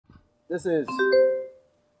This is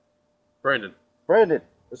Brandon. Brandon.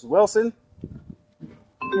 This is Wilson.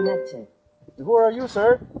 Connected. And who are you,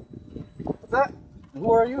 sir? What's that? And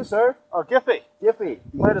who are you, sir? Oh, Giffy. Giffy.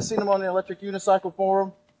 You might have seen him on the Electric Unicycle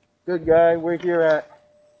Forum. Good guy. We're here at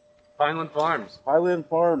Pineland Farms. Highland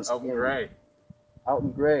Farms. Out in Gray. Out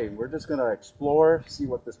in Gray. We're just going to explore, see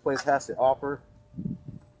what this place has to offer.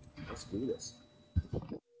 Let's do this.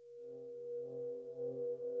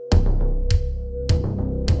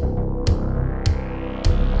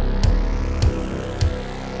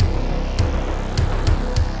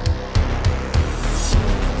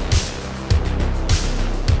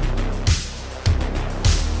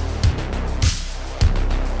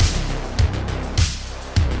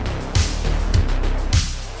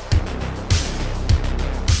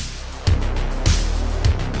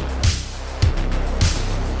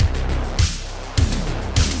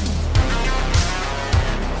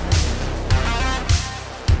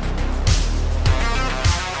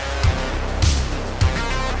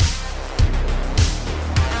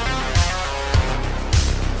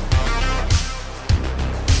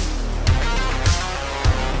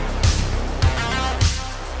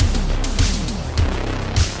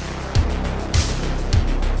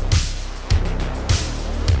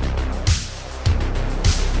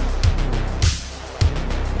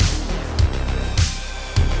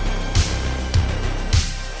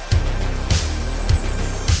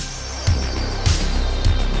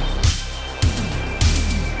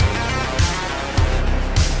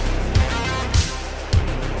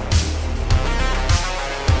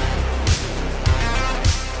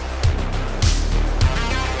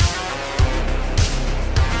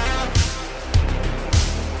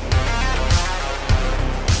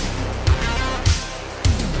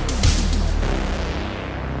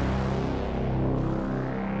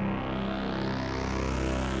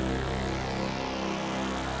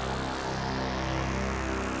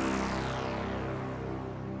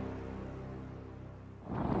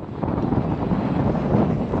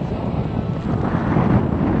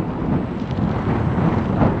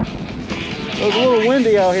 It's a little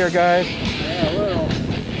windy out here, guys. Yeah, a little.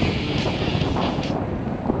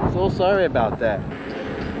 So sorry about that.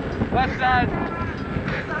 Left side.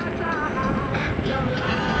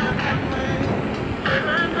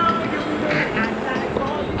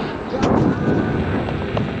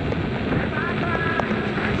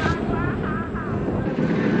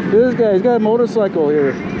 This guy, he's got a motorcycle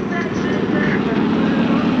here.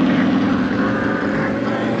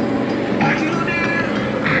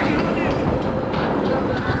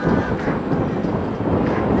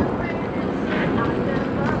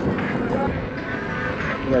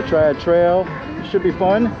 We're gonna try a trail. It should be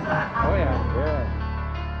fun. Oh yeah. Yeah.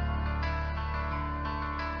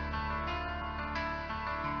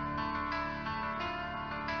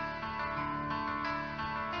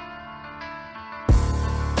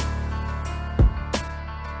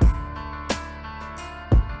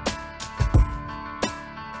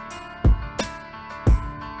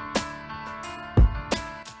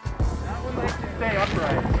 That one likes to stay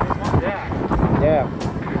upright. Yeah. Yeah.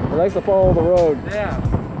 He likes to follow the road. Yeah.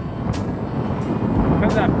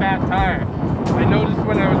 Because that fat tire. I noticed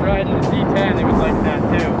when I was riding the C10, it was like that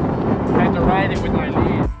too. I had to ride it with my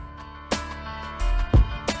knees.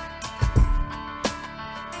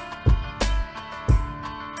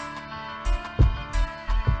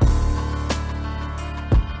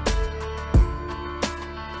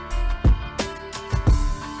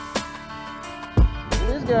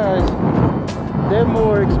 These guys, they're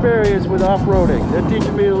more experienced with off-roading. They're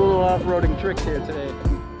teaching me a little off-roading tricks here today.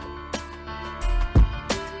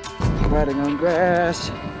 Riding on grass.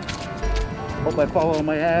 Hope I fall on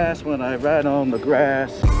my ass when I ride on the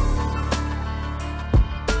grass.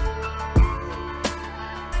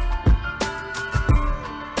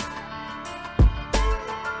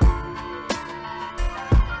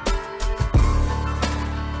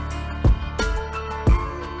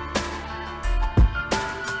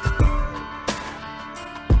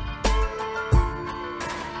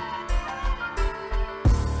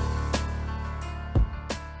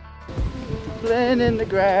 Playing in the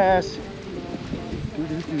grass.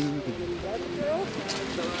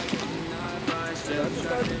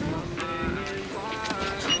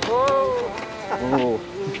 Whoa! Oh.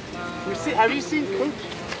 Have you seen Coach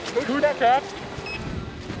Cap?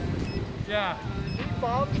 Yeah. He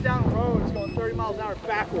bombs down roads going 30 miles an hour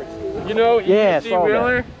backwards. You know Yeah, E.C. saw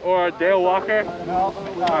Wheeler or Dale Walker? No.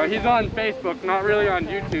 He's on Facebook, not really on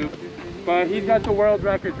YouTube, but he's got the world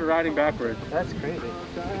record for riding backwards. That's crazy.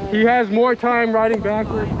 He has more time riding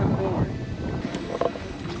backwards than forward.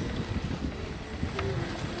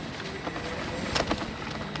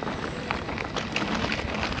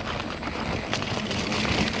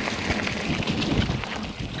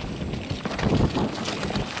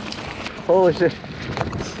 Holy shit.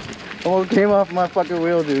 Almost came off my fucking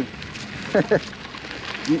wheel, dude. I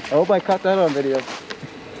hope I caught that on video.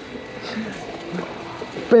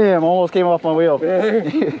 Bam, almost came off my wheel.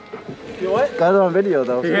 You what? Got it on video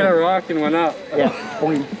though. He hit a rock and went up. Yeah.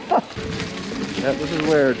 Boing. Yeah, this is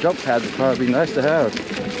where jump pads would probably be nice to have.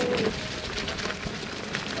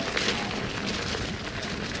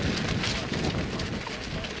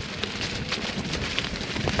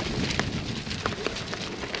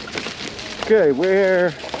 Okay, we're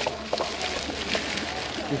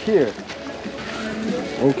here.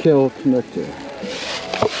 Okay, we'll connect it.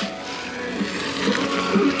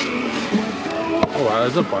 Oh wow,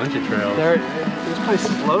 there's a bunch of trails. This place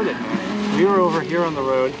is loaded, man. We were over here on the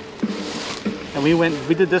road, and we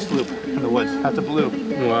did this loop in the woods. That's a blue.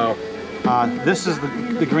 Wow. This is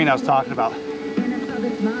the green I was talking about. In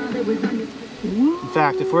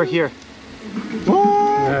fact, if we're here.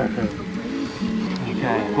 Okay.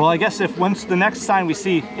 Well, I guess if once the next sign we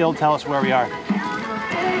see, it'll tell us where we are.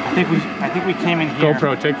 I think we came in here.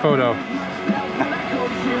 GoPro, take photo.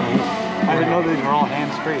 I didn't know these were all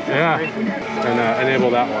hands free. Yeah. Crazy. And enable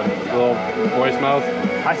that one. Little voice mouth.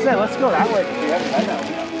 I said, let's go that way. We haven't had that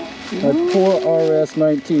one. My poor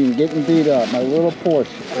RS19 getting beat up. My little Porsche.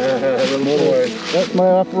 Little boy. That's my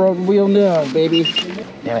off-road wheel now, baby.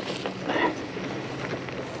 Damn it.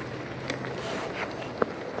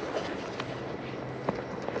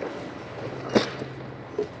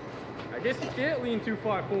 I guess you can't lean too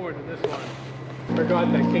far forward to this one.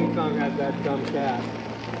 Forgot that KINGSONG has that dumb cast.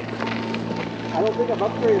 I don't think I've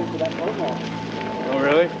upgraded to that promo. Oh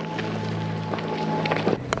really?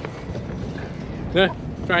 Yeah.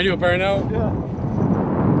 Trying to do a burnout? Yeah.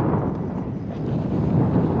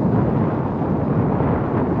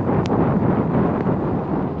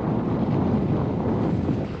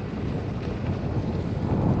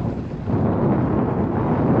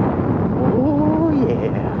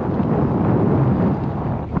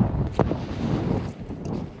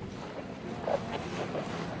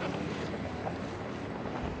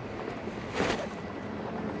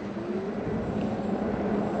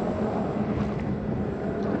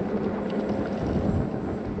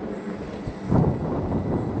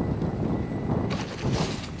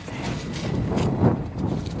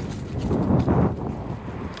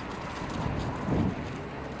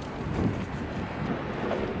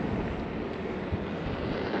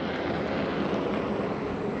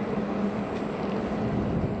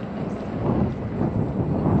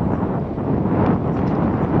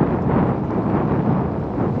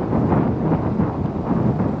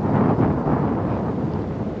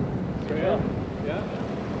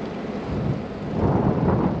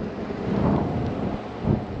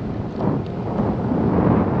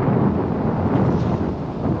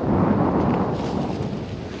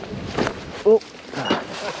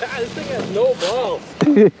 This thing has no balls.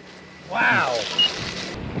 Wow.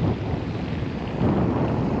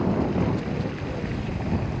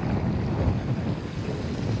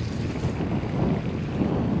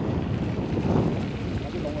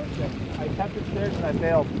 I kept it stairs and I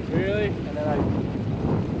failed. Really? And then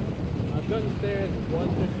I've done stairs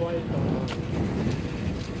once or twice.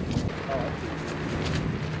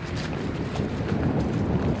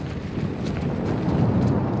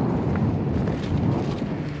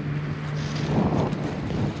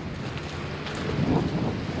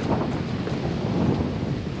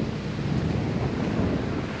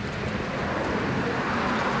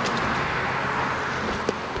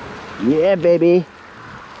 Yeah, baby.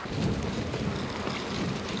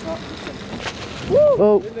 Woo!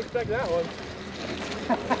 Oh. Didn't expect that one.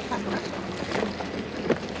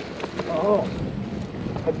 oh,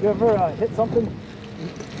 have you ever hit something,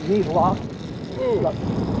 knees locked,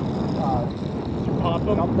 Pop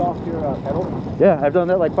them. jumped off your pedal? Yeah, I've done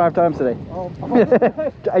that like 5 times today. Oh,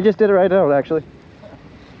 I just did it right now, actually.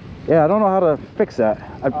 Yeah, I don't know how to fix that.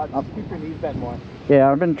 just keep your knees bent more.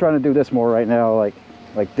 Yeah, I've been trying to do this more right now, like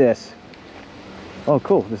this. Oh,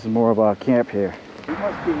 cool. This is more of a camp here. You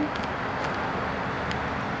must be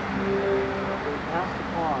past the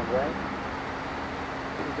pond, right?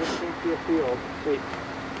 You just came to a field. Wait.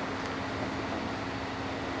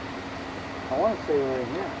 I want to say we're in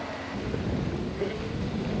here.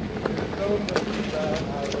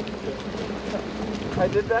 I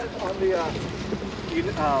did that on the,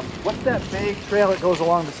 what's that big trail that goes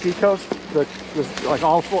along the seacoast? Like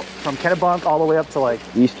all from Kennebunk all the way up to like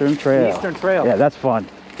Eastern Trail. Eastern Trail. Yeah, that's fun.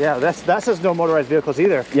 Yeah, that says no motorized vehicles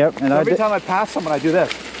either. Yep, and So every time I pass someone, I do this.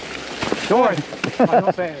 Don't worry. I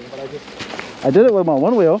don't say anything, but I did it with my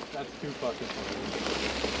one wheel. That's too fucking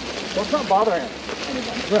funny. Well, it's not bothering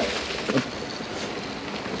anybody. Right.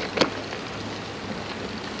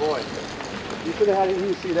 Boy, You should have had it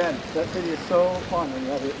UC then. That city is so fun when you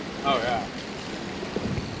have it. Oh yeah.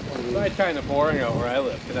 It's like kind of boring out where I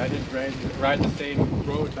live because I just ride the same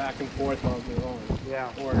road back and forth all day long.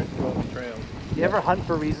 Yeah. Or go on the trails. You ever hunt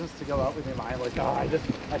for reasons to go out with your mind? Like, oh,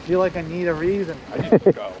 I feel like I need a reason. I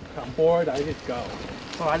just go. I'm bored, I just go.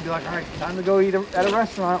 So I'd be like, all right, time to go eat at a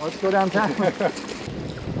restaurant. Let's go downtown.